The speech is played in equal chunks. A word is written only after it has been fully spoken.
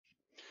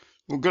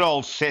Well, good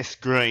old Seth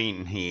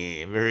Green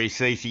here, very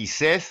seasy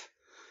Seth,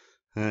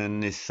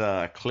 and this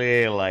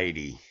Claire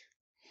lady.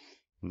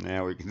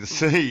 Now we can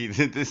see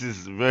that this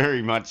is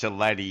very much a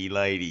laddie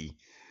lady.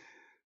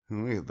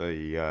 Look at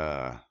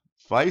the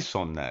face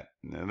on that.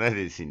 Now that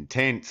is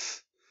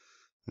intense,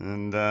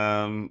 and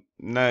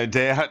no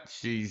doubt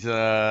she's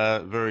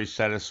very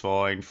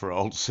satisfying for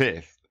old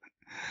Seth.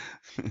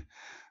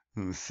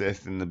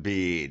 Seth and the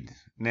beard.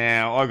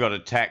 Now I got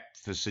attacked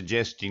for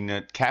suggesting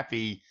that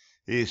Kppy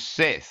is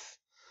Seth.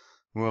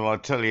 Well, I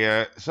tell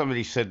you,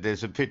 somebody said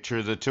there's a picture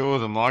of the two of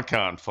them. I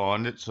can't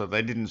find it, so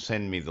they didn't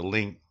send me the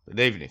link.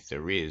 But even if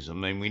there is, I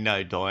mean, we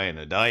know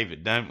Diana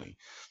David, don't we?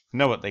 We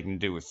know what they can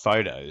do with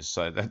photos,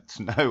 so that's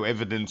no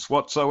evidence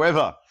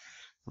whatsoever.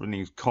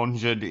 Everything's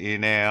conjured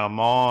in our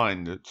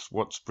mind. It's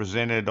what's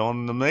presented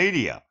on the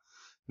media.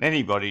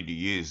 Anybody to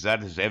use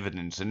that as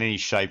evidence in any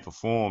shape or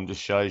form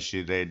just shows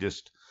you they're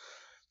just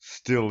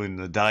still in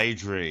the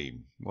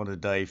daydream. What a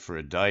day for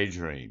a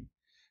daydream.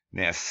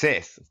 Now,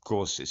 Seth, of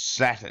course, is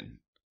Saturn.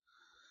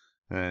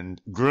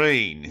 And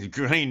Green is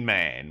Green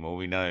Man. Well,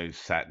 we know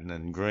Saturn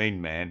and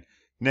Green Man.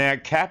 Now,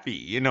 Kppy,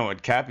 you know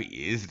what Kppy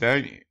is,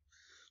 don't you?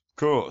 Of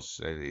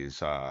course, it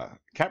is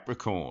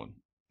Capricorn.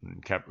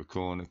 And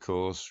Capricorn, of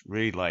course,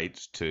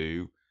 relates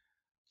to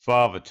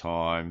Father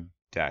Time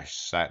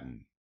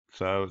Saturn.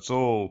 So it's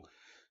all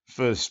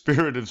for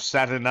spirit of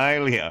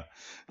Saturnalia.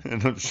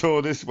 And I'm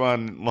sure this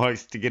one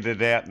likes to get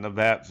it out and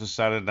about for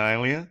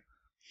Saturnalia.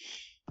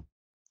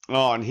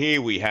 Oh, and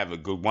here we have a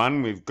good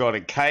one. We've got a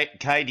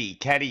Caddy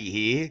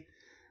here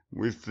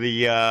with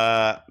the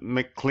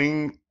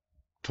McClintock.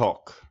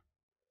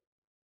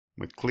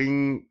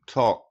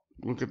 McClintock.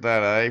 Look at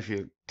that, eh? If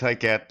you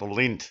take out the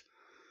lint.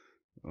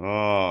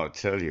 Oh, I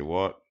tell you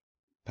what.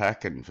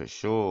 Packing for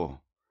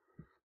sure.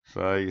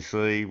 So you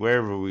see,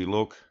 wherever we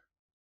look.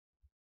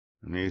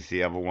 And here's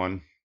the other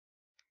one.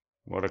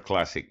 What a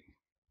classic.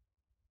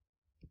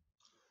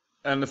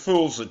 And the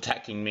fools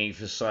attacking me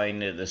for saying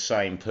they're the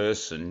same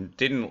person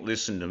didn't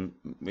listen to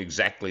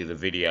exactly the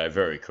video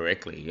very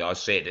correctly. I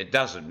said it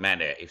doesn't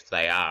matter if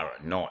they are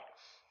or not.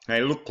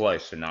 They look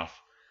close enough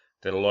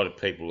that a lot of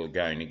people are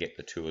going to get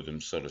the two of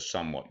them sort of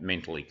somewhat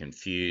mentally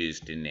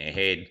confused in their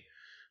head.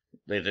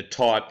 They're the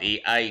type,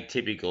 the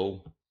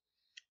atypical,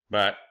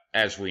 but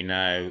as we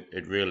know,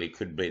 it really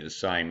could be the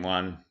same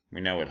one.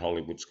 We know what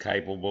Hollywood's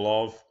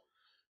capable of.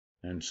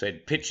 And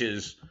said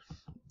pictures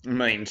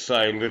mean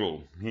so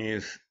little.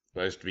 Here's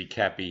supposed to be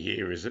Kppy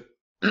here, is it?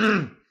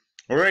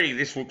 Already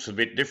this looks a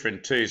bit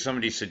different too.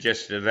 Somebody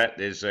suggested that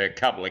there's a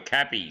couple of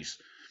Kppys.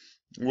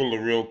 Will the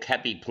real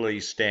Kppy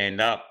please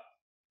stand up?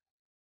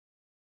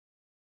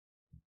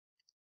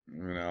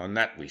 You know, and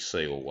that we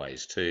see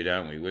always too,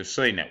 don't we? We've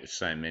seen that with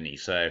so many.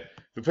 So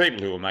the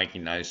people who are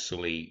making those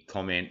silly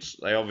comments,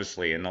 they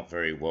obviously are not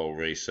very well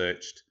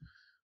researched.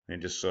 They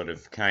just sort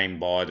of came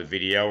by the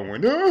video and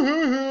went,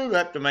 they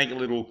have to make a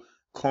little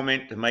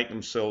comment to make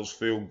themselves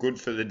feel good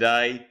for the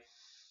day.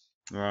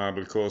 But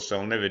of course,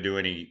 they'll never do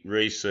any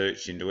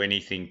research into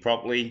anything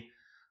properly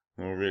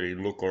or really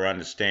look or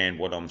understand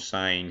what I'm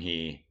saying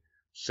here.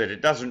 Said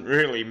it doesn't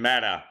really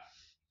matter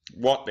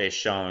what they're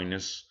showing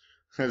us.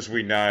 As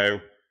we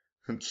know,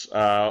 it's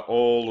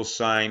all the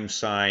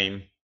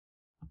same.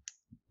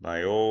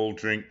 They all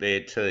drink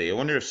their tea. I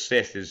wonder if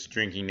Seth is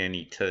drinking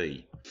any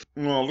tea.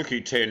 Well, look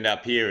who turned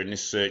up here in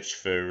this search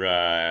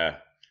for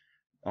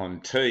on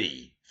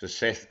tea, for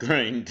Seth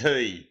Green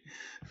tea.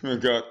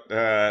 We've got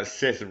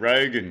Seth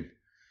Rogen.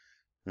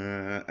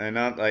 And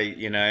aren't they,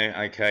 you know,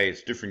 okay,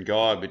 it's a different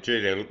guy, but gee,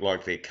 they look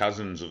like they're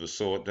cousins of a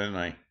sort, don't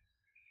they?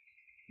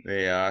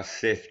 They are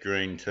Seth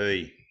Green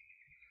tea.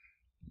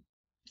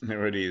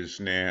 There it is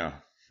now.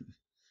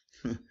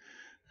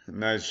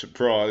 No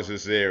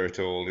surprises there at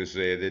all, is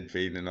there? There'd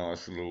be the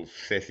nice little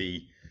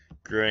Sethy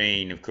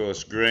Green. Of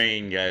course,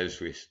 green goes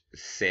with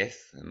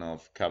Seth, and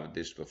I've covered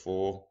this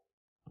before.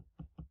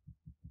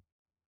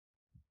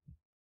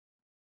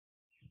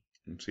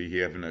 Let's see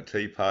here, having a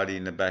tea party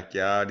in the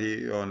backyard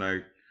here. Oh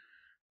no,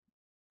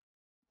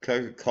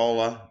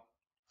 Coca-Cola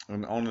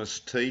and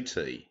Honest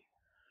Tea.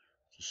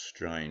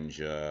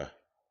 Strange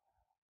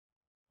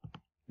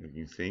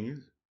looking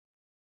things.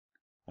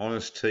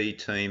 Honest Tea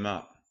team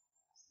up.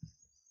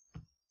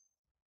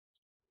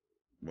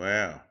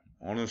 Wow,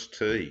 Honest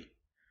Tea.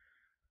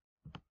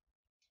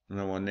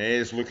 No one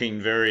there's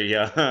looking very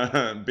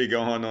big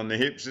iron on the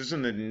hips,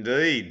 isn't it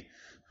indeed?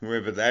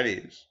 Whoever that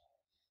is.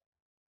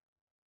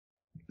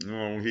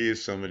 Oh,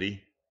 here's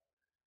somebody.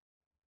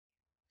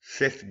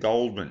 Seth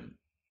Goldman,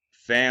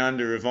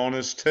 founder of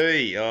Honest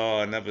Tea.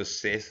 Oh, another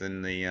Seth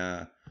in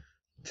the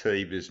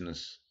tea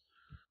business.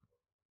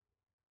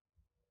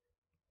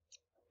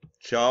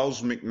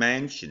 Charles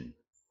McMansion.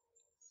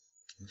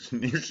 It's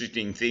an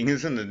interesting thing,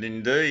 isn't it,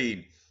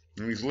 indeed?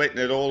 He's letting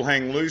it all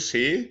hang loose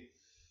here.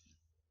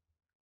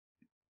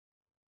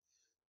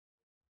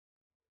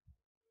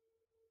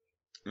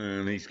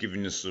 And he's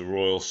giving us the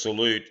royal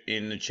salute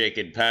in the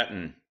checkered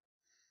pattern.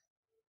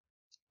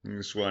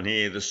 This one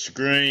here, the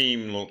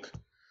Scream look.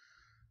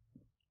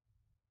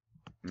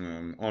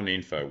 On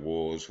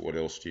InfoWars, what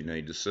else do you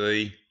need to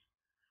see?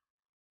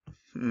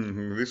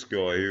 This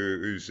guy,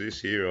 who's this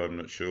here? I'm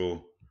not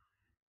sure.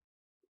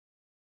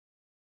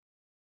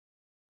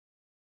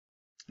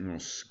 Oh,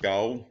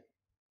 skull.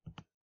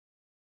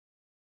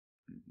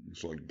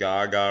 It's like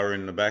Gaga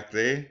in the back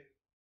there.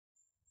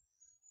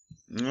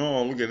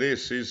 Oh, look at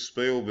this. Here's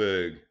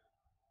Spielberg.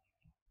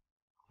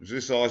 Is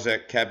this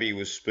Isaac Kppy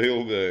with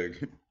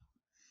Spielberg?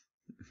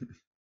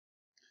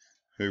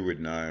 Who would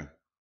know?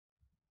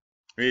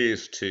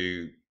 Here's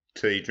two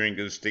tea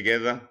drinkers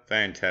together.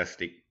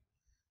 Fantastic.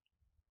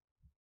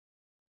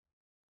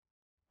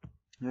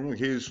 Oh, look,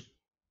 this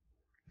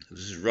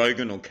is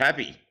Rogan or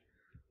Kppy.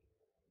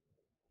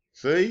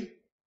 See?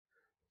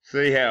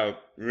 See how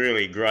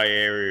really grey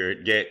area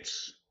it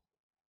gets.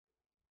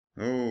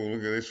 Oh, look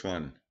at this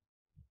one.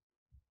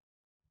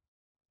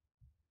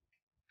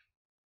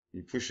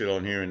 You push it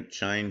on here and it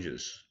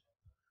changes.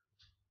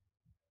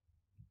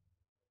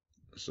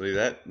 See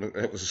that? Look,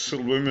 that was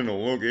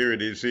subliminal. Look, here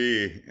it is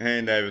here.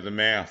 Hand over the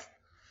mouth.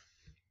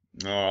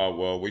 Oh,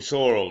 well, we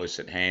saw all this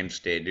at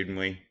Hampstead, didn't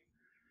we?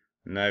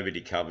 Nobody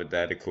covered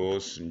that, of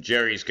course. And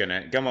Jerry's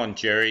gonna... Come on,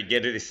 Jerry,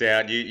 get this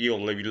out.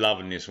 You'll be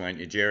loving this, won't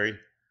you, Jerry?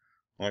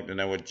 I'd like to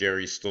know what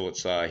Jerry's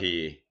thoughts are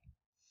here.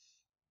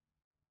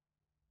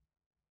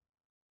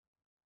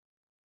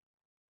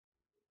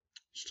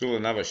 Still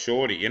another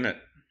shorty, isn't it?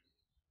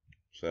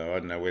 So I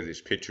don't know where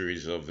this picture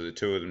is of the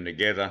two of them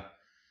together.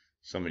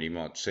 Somebody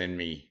might send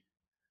me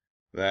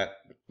that.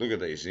 Look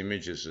at these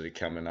images that are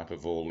coming up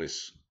of all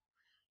this.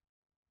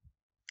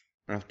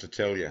 I have to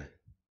tell you.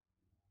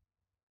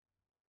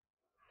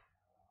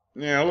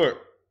 Now look,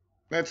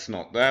 that's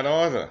not that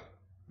either.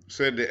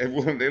 Said it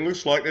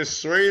looks like there's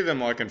three of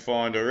them I can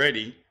find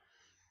already.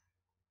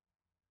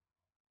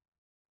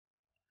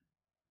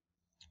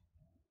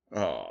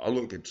 Oh,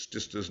 look, it's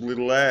just as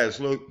little as,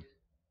 look.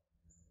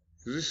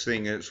 This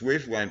thing it's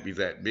with won't be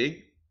that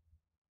big.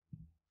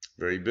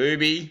 Very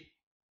booby.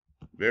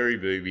 Very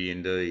booby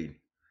indeed.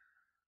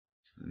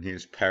 And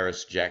here's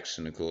Paris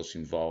Jackson, of course,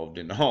 involved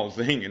in the whole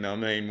thing. And I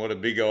mean, what a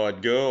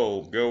big-eyed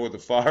girl. Girl with the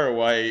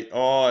faraway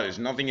eyes.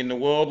 Nothing in the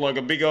world like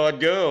a big-eyed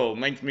girl.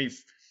 Makes me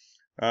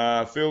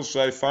feel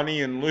so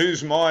funny and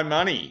lose my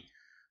money.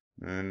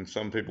 And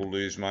some people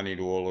lose money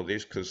to all of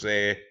this because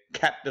they're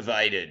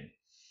captivated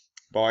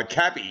by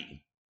Kppy.